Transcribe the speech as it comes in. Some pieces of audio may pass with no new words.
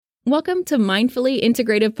Welcome to Mindfully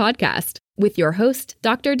Integrative Podcast with your host,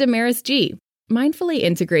 Dr. Damaris G. Mindfully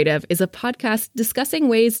Integrative is a podcast discussing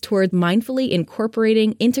ways toward mindfully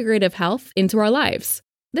incorporating integrative health into our lives.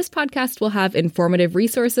 This podcast will have informative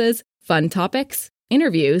resources, fun topics,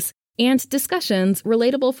 interviews, and discussions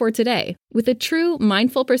relatable for today with a true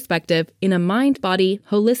mindful perspective in a mind-body,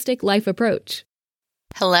 holistic life approach.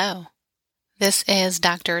 Hello. This is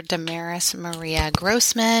Dr. Damaris Maria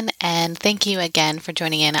Grossman, and thank you again for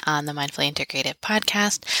joining in on the Mindfully Integrative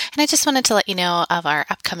podcast. And I just wanted to let you know of our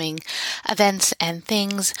upcoming events and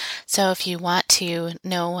things. So if you want to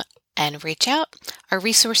know and reach out, our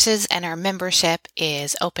resources and our membership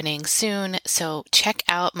is opening soon. So check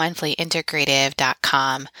out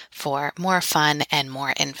mindfullyintegrative.com for more fun and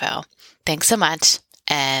more info. Thanks so much,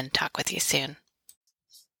 and talk with you soon.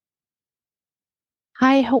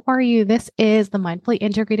 Hi, how are you? This is the Mindfully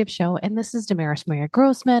Integrative Show, and this is Damaris Maria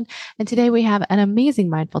Grossman. And today we have an amazing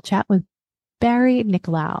mindful chat with Barry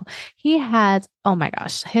Nicolaou. He has, oh my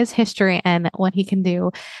gosh, his history and what he can do.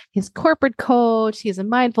 He's a corporate coach. He's a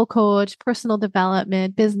mindful coach, personal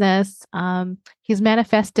development, business. He's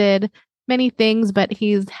manifested many things, but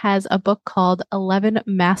he has a book called 11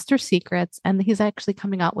 Master Secrets. And he's actually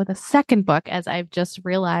coming out with a second book, as I've just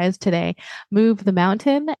realized today, Move the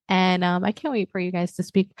Mountain. And I can't wait for you guys to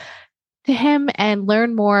speak to him and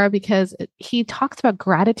learn more, because he talks about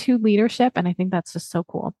gratitude leadership. And I think that's just so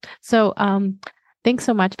cool. So thanks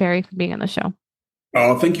so much, Barry, for being on the show.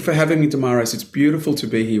 Oh, thank you for having me, Damaris. It's beautiful to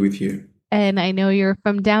be here with you. And I know you're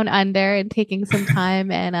from down under and taking some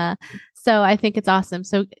time. And so I think it's awesome.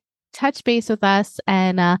 So touch base with us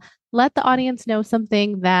and let the audience know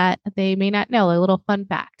something that they may not know, a little fun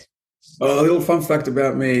fact. A little fun fact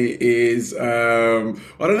about me is, I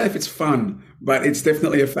don't know if it's fun, but it's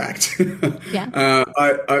definitely a fact. Yeah.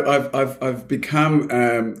 I've become,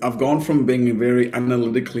 I've gone from being very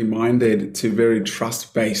analytically minded to very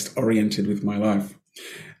trust-based oriented with my life.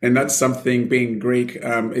 And that's something, being Greek,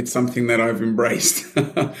 it's something that I've embraced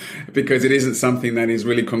because it isn't something that is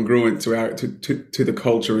really congruent to the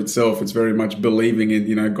culture itself. It's very much believing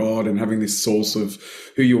in, God and having this source of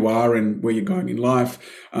who you are and where you're going in life.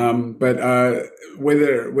 But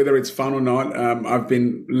whether it's fun or not, I've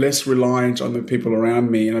been less reliant on the people around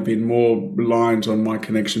me, and I've been more reliant on my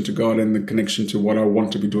connection to God and the connection to what I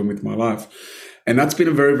want to be doing with my life. And that's been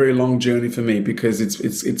a very, very long journey for me, because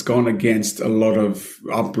it's gone against a lot of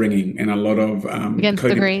upbringing and a lot of against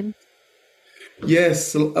the grain.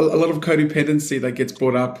 Yes, a lot of codependency that gets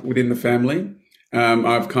brought up within the family.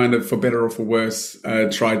 I've kind of, for better or for worse,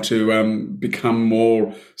 tried to become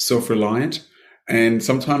more self-reliant, and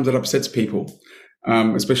sometimes it upsets people,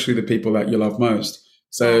 especially the people that you love most.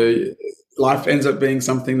 So life ends up being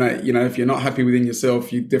something that, if you're not happy within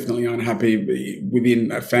yourself, you definitely aren't happy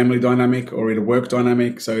within a family dynamic or in a work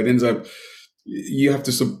dynamic. So it ends up, you have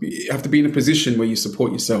to be in a position where you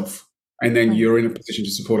support yourself, and then you're in a position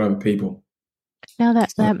to support other people. No,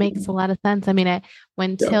 that makes a lot of sense. I mean,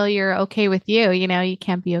 until you're okay with you, you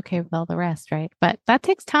can't be okay with all the rest, right? But that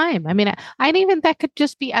takes time. I mean, that could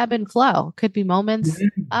just be ebb and flow. Could be moments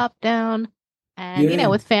up, down. And,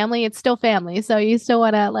 with family, it's still family. So you still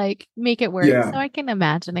want to make it work. So I can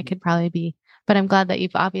imagine it could probably be, but I'm glad that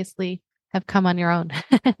you've obviously have come on your own.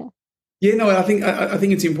 I think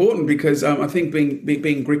it's important, because I think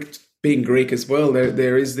being Greek as well,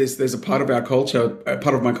 there's a part of our culture, a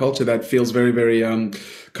part of my culture that feels very, very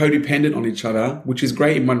codependent on each other, which is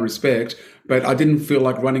great in one respect, but I didn't feel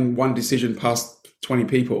like running one decision past 20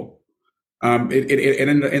 people.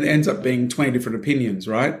 It ends up being 20 different opinions,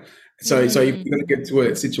 right? So you've got to get to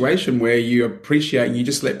a situation where you appreciate, and you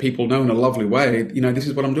just let people know in a lovely way, this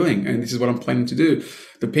is what I'm doing and this is what I'm planning to do.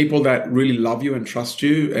 The people that really love you and trust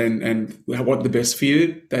you and want the best for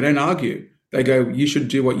you, they don't argue. They go, you should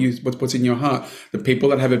do what's in your heart. The people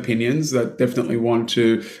that have opinions, that definitely want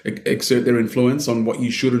to exert their influence on what you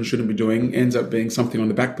should and shouldn't be doing, ends up being something on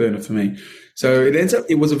the back burner for me. So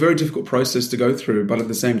it was a very difficult process to go through, but at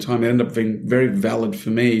the same time, it ended up being very valid for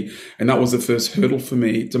me. And that was the first hurdle for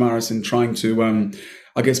me, Damaris, in trying to,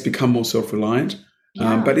 become more self-reliant.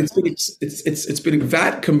 Yeah. But it's been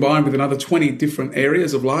that combined with another 20 different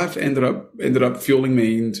areas of life ended up fueling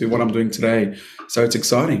me into what I'm doing today. So it's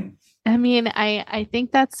exciting. I mean, I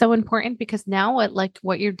think that's so important, because now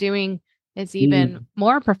what you're doing is even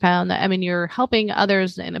more profound. I mean, you're helping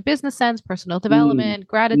others in a business sense, personal development,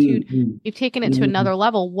 gratitude. You've taken it to another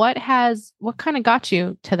level. What kind of got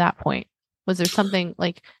you to that point? Was there something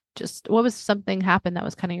what was something happened that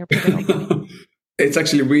was kind of your pivotal point? It's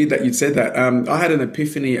actually weird that you said that. I had an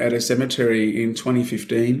epiphany at a cemetery in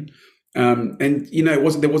 2015. And there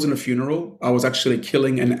wasn't a funeral. I was actually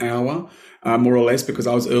killing an hour more or less, because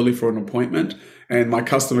I was early for an appointment. And my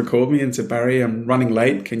customer called me and said, Barry, I'm running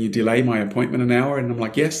late. Can you delay my appointment an hour? And I'm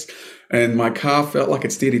like, yes. And my car felt like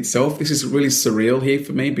it steered itself. This is really surreal here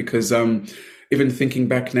for me because even thinking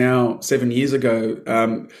back now, 7 years ago,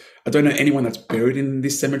 I don't know anyone that's buried in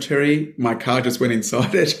this cemetery. My car just went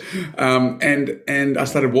inside it. And I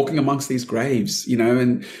started walking amongst these graves, you know,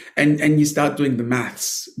 and you start doing the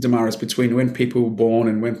maths, Damaris, between when people were born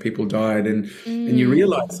and when people died. And you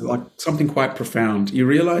realize like something quite profound. You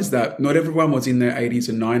realize that not everyone was in their 80s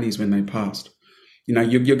and 90s when they passed. You know,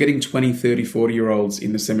 you're getting 20, 30, 40-year-olds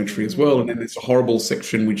in the cemetery as well. And then there's a horrible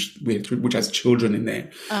section which has children in there.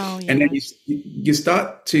 Oh, yeah. And then you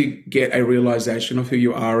start to get a realization of who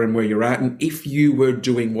you are and where you're at and if you were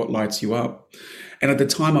doing what lights you up. And at the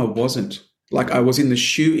time, I wasn't. Like, I was in the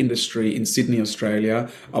shoe industry in Sydney, Australia.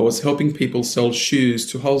 I was helping people sell shoes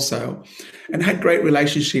to wholesale and had great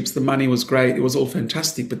relationships. The money was great. It was all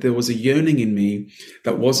fantastic, but there was a yearning in me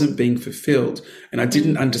that wasn't being fulfilled. And I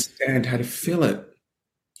didn't understand how to fill it.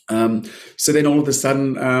 So then all of a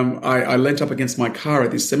sudden, I leant up against my car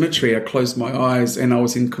at this cemetery. I closed my eyes and I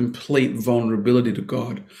was in complete vulnerability to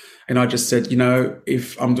God. And I just said, you know,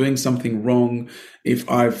 if I'm doing something wrong, if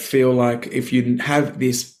I feel like if you have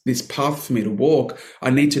this path for me to walk, I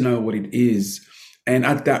need to know what it is. And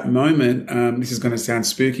at that moment, this is going to sound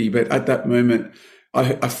spooky, but at that moment,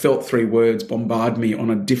 I felt 3 words bombard me on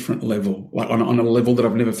a different level, like on a level that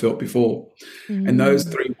I've never felt before. And those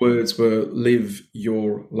 3 words were live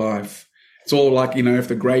your life. It's all like, you know, if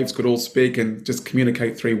the graves could all speak and just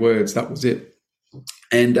communicate 3 words, that was it.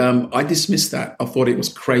 And I dismissed that. I thought it was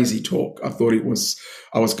crazy talk. I thought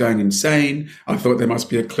I was going insane. I thought there must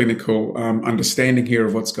be a clinical understanding here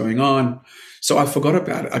of what's going on. So I forgot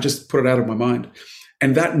about it. I just put it out of my mind.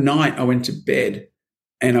 And that night I went to bed.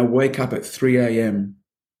 And I wake up at 3 a.m.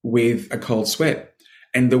 with a cold sweat.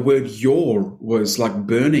 And the word your was like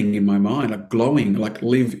burning in my mind, like glowing, like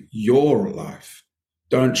live your life.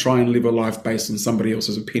 Don't try and live a life based on somebody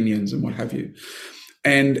else's opinions and what have you.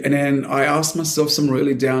 And then I asked myself some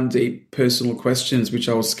really down deep personal questions, which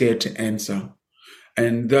I was scared to answer.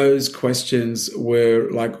 And those questions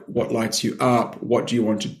were like, what lights you up? What do you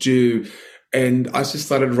want to do? And I just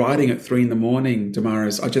started writing at 3 a.m,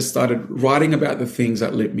 Damaris. I just started writing about the things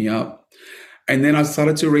that lit me up. And then I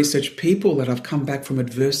started to research people that have come back from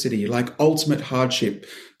adversity, like ultimate hardship,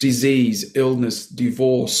 disease, illness,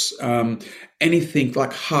 divorce, anything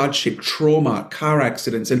like hardship, trauma, car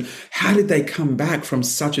accidents. And how did they come back from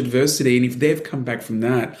such adversity? And if they've come back from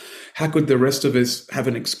that, how could the rest of us have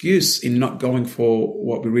an excuse in not going for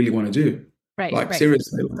what we really want to do? Right.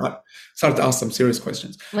 Seriously, I started to ask some serious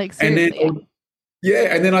questions. Like, seriously.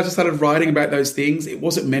 And then I just started writing about those things. It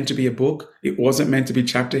wasn't meant to be a book. It wasn't meant to be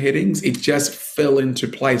chapter headings. It just fell into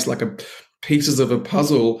place like pieces of a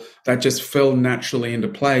puzzle that just fell naturally into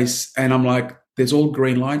place. And I'm like, there's all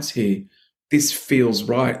green lights here. This feels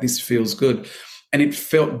right. This feels good. And it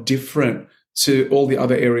felt different to all the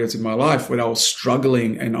other areas in my life when I was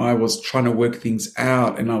struggling and I was trying to work things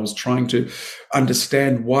out and I was trying to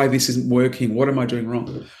understand why this isn't working. What am I doing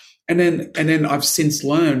wrong? And then I've since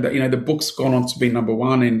learned that, you know, the book's gone on to be number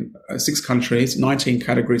 1 in 6 countries, 19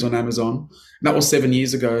 categories on Amazon. And that was 7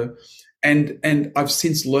 years ago. And I've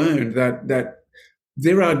since learned that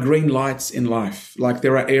there are green lights in life. Like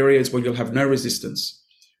there are areas where you'll have no resistance.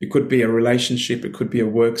 It could be a relationship. It could be a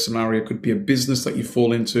work scenario. It could be a business that you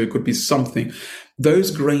fall into. It could be something. Those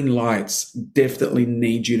green lights definitely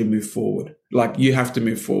need you to move forward. Like you have to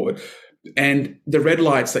move forward. And the red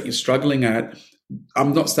lights that you're struggling at,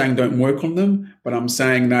 I'm not saying don't work on them, but I'm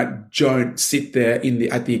saying that don't sit there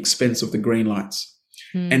at the expense of the green lights.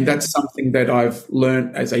 And that's something that I've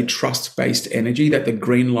learned as a trust-based energy, that the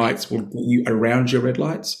green lights will get you around your red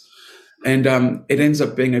lights. And it ends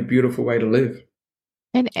up being a beautiful way to live.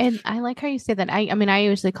 And I like how you say that. I mean, I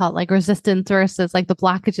usually call it like resistance versus like the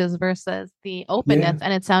blockages versus the openness. Yeah.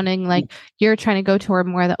 And it's sounding like you're trying to go toward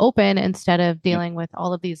more of the open instead of dealing with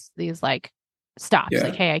all of these like stops. Yeah.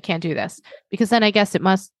 Like, hey, I can't do this, because then I guess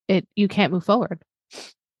you can't move forward.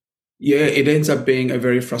 Yeah, it ends up being a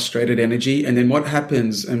very frustrated energy. And then what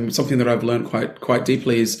happens, and something that I've learned quite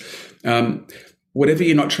deeply, is whatever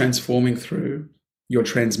you're not transforming through, you're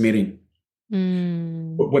transmitting.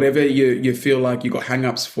 Whatever you feel like you got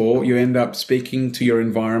hang-ups for, you end up speaking to your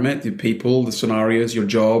environment, the people, the scenarios, your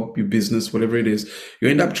job, your business, whatever it is. You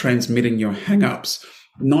end up transmitting your hang-ups,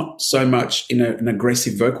 not so much in an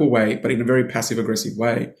aggressive vocal way, but in a very passive-aggressive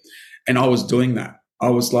way. And I was doing that. I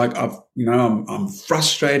was like, I'm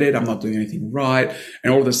frustrated. I'm not doing anything right.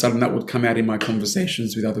 And all of a sudden that would come out in my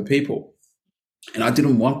conversations with other people. And I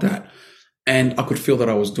didn't want that. And I could feel that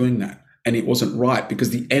I was doing that. and it wasn't right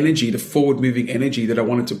because the energy, the forward moving energy that I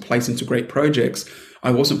wanted to place into great projects,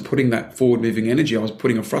 I wasn't putting that forward moving energy. I was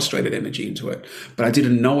putting a frustrated energy into it, but I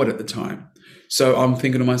didn't know it at the time. So I'm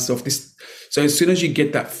thinking to myself, so as soon as you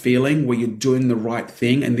get that feeling where you're doing the right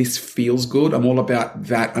thing and this feels good, I'm all about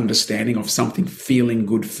that understanding of something feeling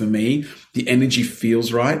good for me. The energy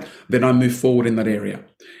feels right. Then I move forward in that area.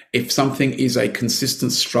 If something is a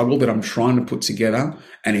consistent struggle that I'm trying to put together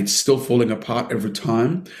and it's still falling apart every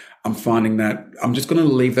time, I'm finding that I'm just going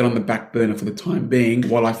to leave that on the back burner for the time being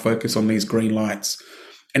while I focus on these green lights.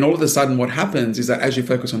 And all of a sudden what happens is that as you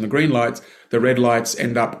focus on the green lights, the red lights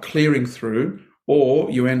end up clearing through, or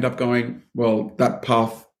you end up going, well, that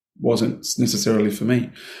path wasn't necessarily for me.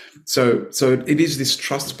 So it is this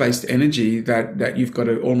trust-based energy that you've got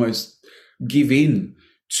to almost give in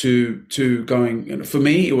to going. For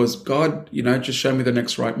me, it was, God, just show me the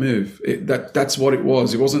next right move. That's what it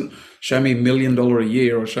was. It wasn't show me $1 million a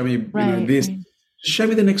year or show me this. Right. Show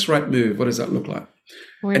me the next right move. What does that look like?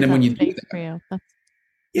 Where's and then when you do that, for you?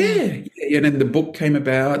 and then the book came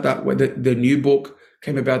about that way. The new book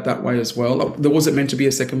came about that way as well. There wasn't meant to be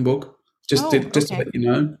a second book. Just to let you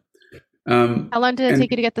know. How long did it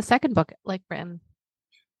take you to get the second book, written?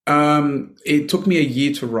 It took me a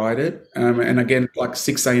year to write it. And again,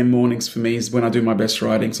 6 a.m. mornings for me is when I do my best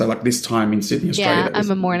writing. So this time in Sydney, Australia. Yeah, I'm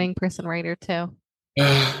a morning person writer too.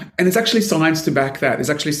 And it's actually science to back that. It's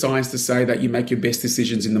actually science to say that you make your best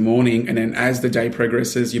decisions in the morning, and then as the day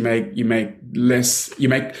progresses, you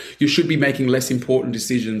should be making less important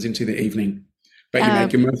decisions into the evening. But you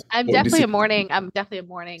make your most. I'm definitely a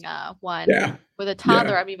morning one. Yeah. With a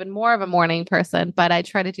toddler, I'm even more of a morning person, but I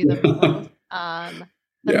try to do the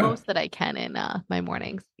most that I can in my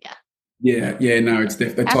mornings. Yeah. Yeah. No, it's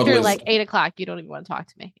definitely after 8:00. You don't even want to talk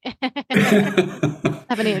to me.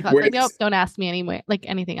 7, 8 o'clock. Nope, don't ask me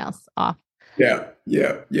anything else. Off. Yeah.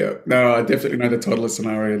 No, I definitely know the toddler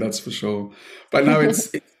scenario. That's for sure. But no,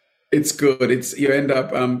 it's good. You end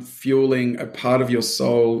up fueling a part of your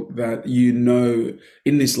soul that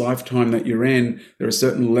in this lifetime that you're in, there are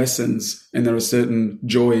certain lessons and there are certain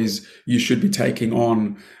joys you should be taking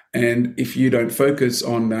on. And if you don't focus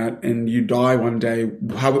on that and you die one day,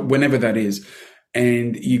 whenever that is,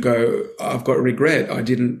 and you go, I've got regret. I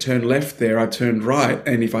didn't turn left there. I turned right.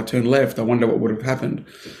 And if I turned left, I wonder what would have happened.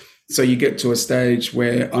 So you get to a stage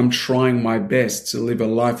where I'm trying my best to live a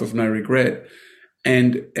life of no regret.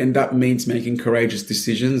 And that means making courageous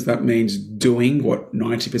decisions. That means doing what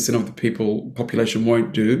 90% of the population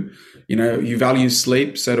won't do. You value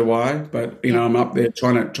sleep, so do I. But I'm up there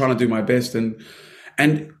trying to do my best.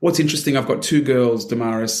 And what's interesting, I've got 2 girls,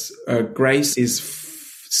 Damaris. Grace is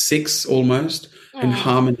 6 almost, and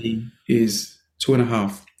Harmony is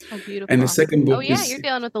 2.5. Oh, beautiful. And the second book you're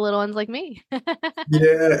dealing with the little ones like me. Yeah,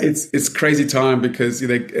 it's crazy time because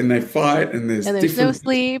they fight and there's no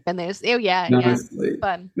sleep and there's sleep.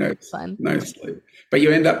 Fun. No sleep. But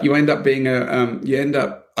you end up being I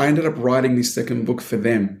ended up writing this second book for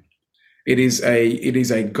them. It is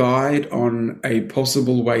a guide on a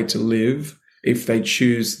possible way to live if they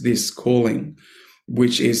choose this calling,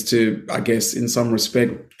 which is to, I guess, in some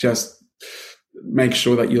respect, just make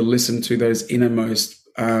sure that you listen to those innermost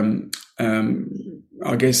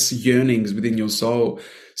I guess, yearnings within your soul.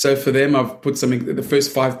 So for them, I've put something, the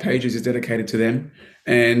first 5 pages is dedicated to them,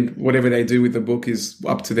 and whatever they do with the book is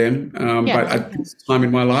up to them. But at this time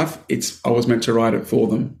in my life, I was meant to write it for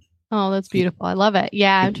them. Oh, that's beautiful. I love it.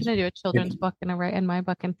 Yeah, I'm trying to do a children's book and write in my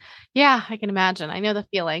book. And yeah, I can imagine. I know the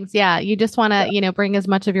feelings. Yeah, you just want to, bring as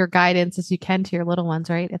much of your guidance as you can to your little ones,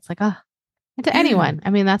 right? It's like, and to anyone. I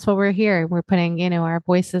mean, that's what we're here. We're putting, our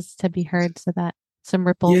voices to be heard so that some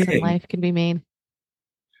ripples in life can be made.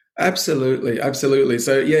 Absolutely.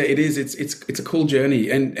 So yeah, it is. It's a cool journey,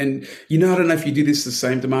 and I don't know if you do this the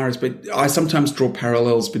same, Damaris, but I sometimes draw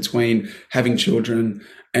parallels between having children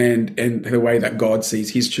and the way that God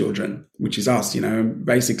sees His children, which is us.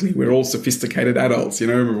 Basically, we're all sophisticated adults.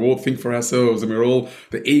 We all think for ourselves, and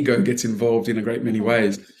the ego gets involved in a great many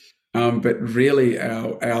ways. But really,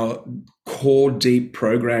 our core deep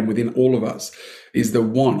program within all of us is the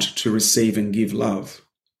want to receive and give love.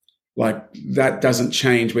 That doesn't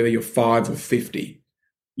change whether you're 5 or 50.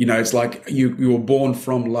 It's like you were born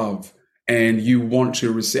from love and you want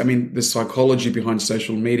to receive. I mean, the psychology behind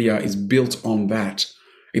social media is built on that.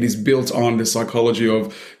 It is built on the psychology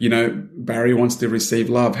of, Barry wants to receive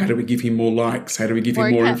love. How do we give him more likes? How do we give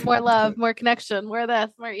him more love, more connection, more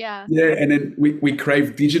this, more, yeah. Yeah. And then we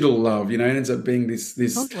crave digital love, it ends up being this.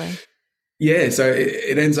 Totally. Yeah, so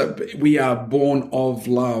it ends up, we are born of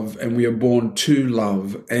love and we are born to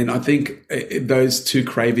love. And I think those 2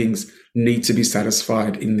 cravings need to be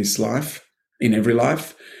satisfied in this life, in every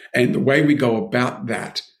life. And the way we go about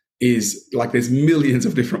that is like there's millions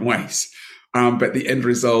of different ways. But the end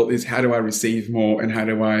result is, how do I receive more and how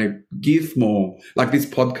do I give more? Like this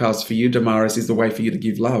podcast for you, Damaris, is the way for you to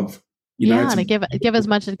give love. To give as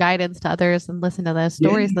much guidance to others and listen to those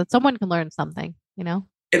stories that someone can learn something,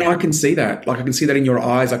 And I can see that. Like I can see that in your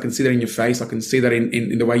eyes. I can see that in your face. I can see that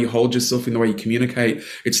in the way you hold yourself, in the way you communicate.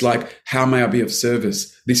 It's like, how may I be of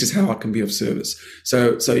service? This is how I can be of service.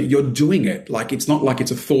 So you're doing it. Like, it's not like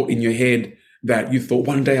it's a thought in your head that you thought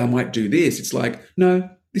one day I might do this. It's like, no,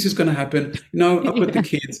 this is going to happen. No, I've got the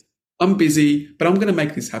kids. I'm busy, but I'm going to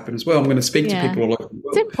make this happen as well. I'm going to speak to people all over the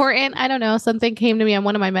world. It's important. I don't know. Something came to me on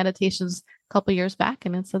one of my meditations a couple of years back,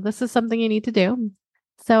 and it said, this is something you need to do.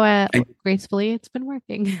 So gracefully, it's been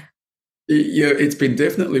working. Yeah, it's been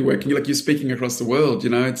definitely working. You're speaking across the world.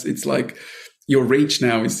 It's like your reach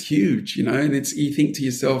now is huge. And you think to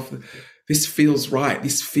yourself, this feels right.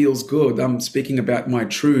 This feels good. I'm speaking about my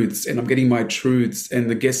truths and I'm getting my truths and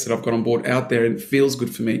the guests that I've got on board out there, and it feels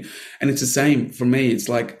good for me. And it's the same for me. It's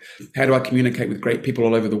like, how do I communicate with great people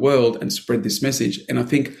all over the world and spread this message? And I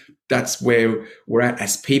think that's where we're at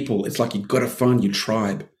as people. It's like, you've got to find your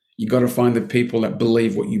tribe. You got to find the people that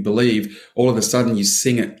believe what you believe. All of a sudden you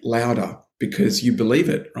sing it louder because you believe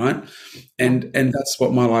it, right? And that's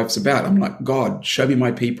what my life's about. I'm like, God, show me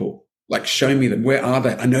my people. Like, show me them. Where are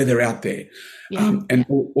they? I know they're out there.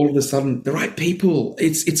 All of a sudden, the right people.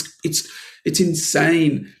 It's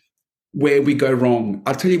insane where we go wrong.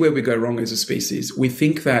 I'll tell you where we go wrong as a species. We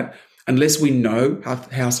think that unless we know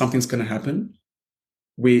how something's going to happen,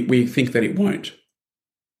 we think that it won't.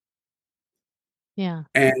 Yeah.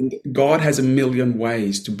 And God has a million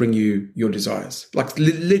ways to bring you your desires. Like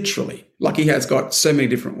literally, like he has got so many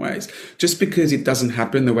different ways. Just because it doesn't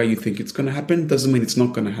happen the way you think it's going to happen doesn't mean it's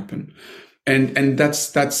not going to happen. And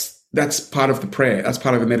that's part of the prayer. That's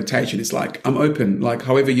part of the meditation. It's like, I'm open, like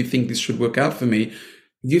however you think this should work out for me.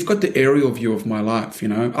 You've got the aerial view of my life,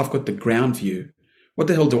 I've got the ground view. What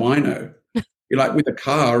the hell do I know? You're like, with a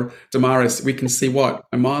car, Damaris, we can see what?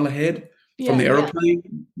 A mile ahead from the aeroplane?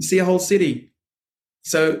 Yeah. You see a whole city.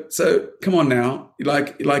 So come on now,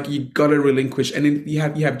 like you got to relinquish, and then you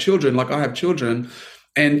have children, like I have children,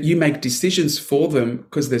 and you make decisions for them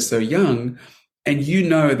because they're so young, and you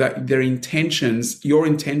know that your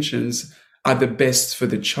intentions are the best for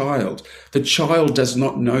the child. The child does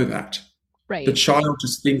not know that. Right. The child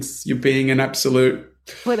just thinks you're being an absolute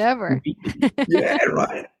whatever. Yeah,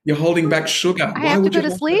 right. You're holding back sugar. I have to go to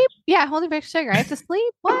sleep? Yeah, holding back sugar. I have to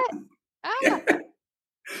sleep? What? Yeah.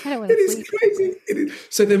 I don't want to sleep. It is crazy. It is.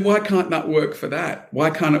 So then why can't that work for that? Why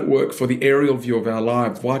can't it work for the aerial view of our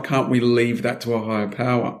lives? Why can't we leave that to a higher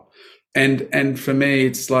power? And for me,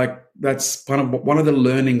 it's like, that's one of the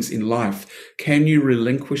learnings in life. Can you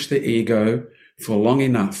relinquish the ego for long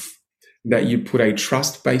enough that you put a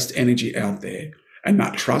trust-based energy out there, and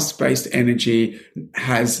that trust-based energy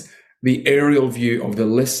has the aerial view of the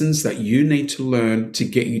lessons that you need to learn to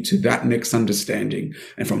get you to that next understanding.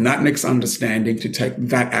 And from that next understanding to take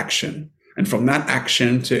that action. And from that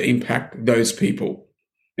action to impact those people.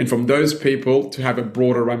 And from those people to have a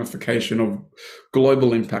broader ramification of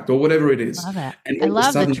global impact or whatever it is. Love it. And I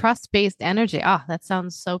love the trust-based energy. That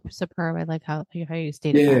sounds so superb. I like how you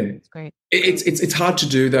stated that. It's great. It's hard to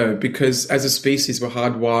do though, because as a species, we're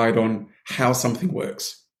hardwired on how something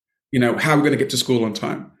works. How we're going to get to school on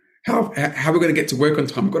time. How are we going to get to work on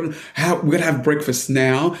time? We're going to have breakfast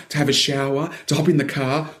now, to have a shower, to hop in the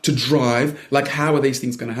car, to drive. Like, how are these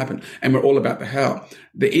things going to happen? And we're all about the how.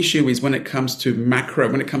 The issue is when it comes to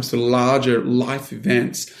macro, when it comes to larger life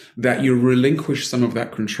events, that you relinquish some of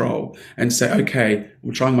that control and say, okay,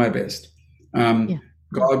 I'm trying my best.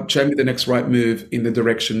 God, show me the next right move in the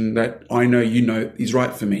direction that I know is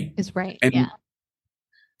right for me. Is right, and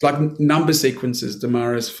like number sequences,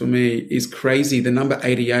 Damaris, for me is crazy. The number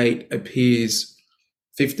 88 appears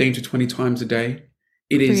 15 to 20 times a day.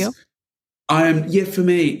 It is. For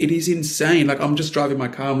me, it is insane. Like, I'm just driving my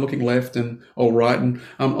car, I'm looking left and right, and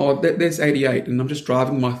there's 88, and I'm just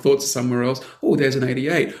driving, my thoughts somewhere else. Oh, there's an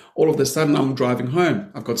 88. All of a sudden, I'm driving home.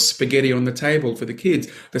 I've got spaghetti on the table for the kids.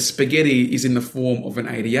 The spaghetti is in the form of an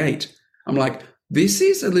 88. I'm like, this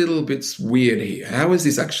is a little bit weird here. How is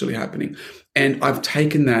this actually happening? And I've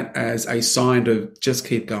taken that as a sign of just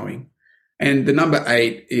keep going. And the number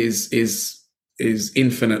 8 is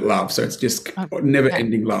infinite love. So it's just never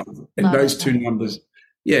ending love. And those two numbers,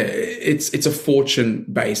 it's a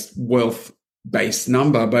fortune-based, wealth-based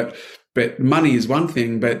number, but money is one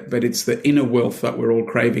thing, but it's the inner wealth that we're all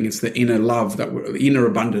craving. It's the inner love, the inner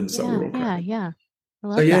abundance that we're all craving. I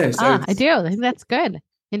love that. I do. I think that's good.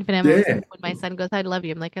 Infinite. Yeah. When my son goes, I love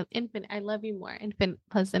you. I'm like, infant, I love you more. Infant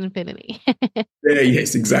plus infinity. Yeah,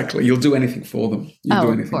 yes, exactly. You'll do anything for them. You'll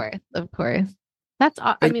do anything. Of course. That's,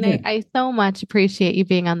 I But mean, yeah. I so much appreciate you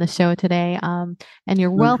being on the show today, and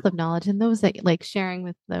your wealth of knowledge and those that like sharing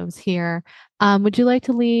with those here. Would you like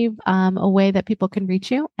to leave a way that people can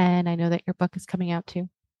reach you? And I know that your book is coming out too.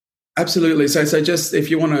 Absolutely. So just if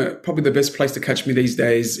you want to, probably the best place to catch me these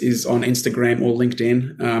days is on Instagram or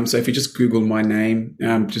LinkedIn. So if you just Google my name,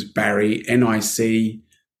 just Barry, Nicolaou.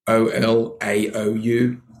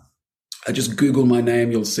 Just Google my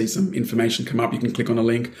name. You'll see some information come up. You can click on a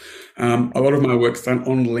link. A lot of my work's done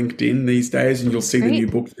on LinkedIn these days, and you'll see the new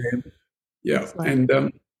book there. Yeah. Excellent.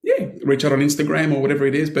 And reach out on Instagram or whatever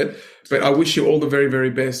it is. But I wish you all the very,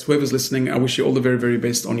 very best. Whoever's listening, I wish you all the very, very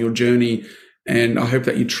best on your journey. And I hope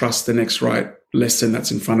that you trust the next right lesson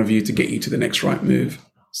that's in front of you to get you to the next right move.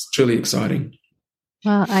 It's truly exciting.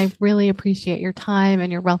 Well, I really appreciate your time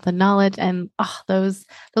and your wealth of knowledge and those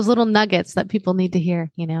little nuggets that people need to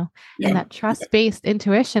hear, and that trust-based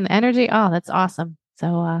intuition energy. Oh, that's awesome.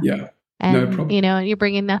 So, no problem. You're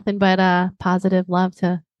bringing nothing but positive love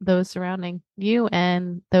to those surrounding you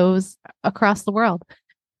and those across the world.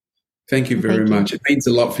 Thank you very much. It means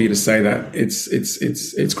a lot for you to say that.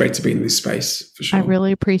 It's great to be in this space for sure. I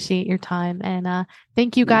really appreciate your time, and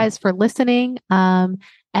thank you guys for listening.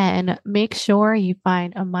 And make sure you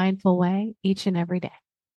find a mindful way each and every day.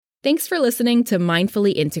 Thanks for listening to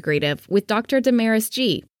Mindfully Integrative with Dr. Damaris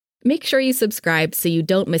G. Make sure you subscribe so you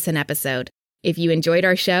don't miss an episode. If you enjoyed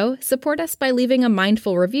our show, support us by leaving a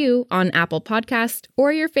mindful review on Apple Podcast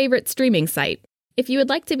or your favorite streaming site. If you would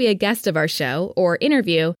like to be a guest of our show or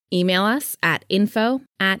interview, email us at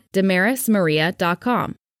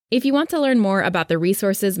info@damarismaria.com. If you want to learn more about the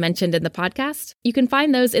resources mentioned in the podcast, you can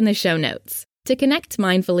find those in the show notes. To connect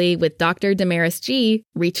mindfully with Dr. Damaris G,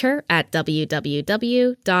 reach her at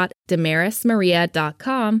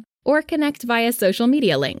www.damarismaria.com or connect via social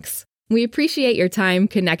media links. We appreciate your time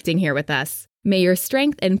connecting here with us. May your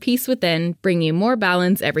strength and peace within bring you more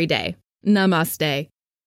balance every day. Namaste.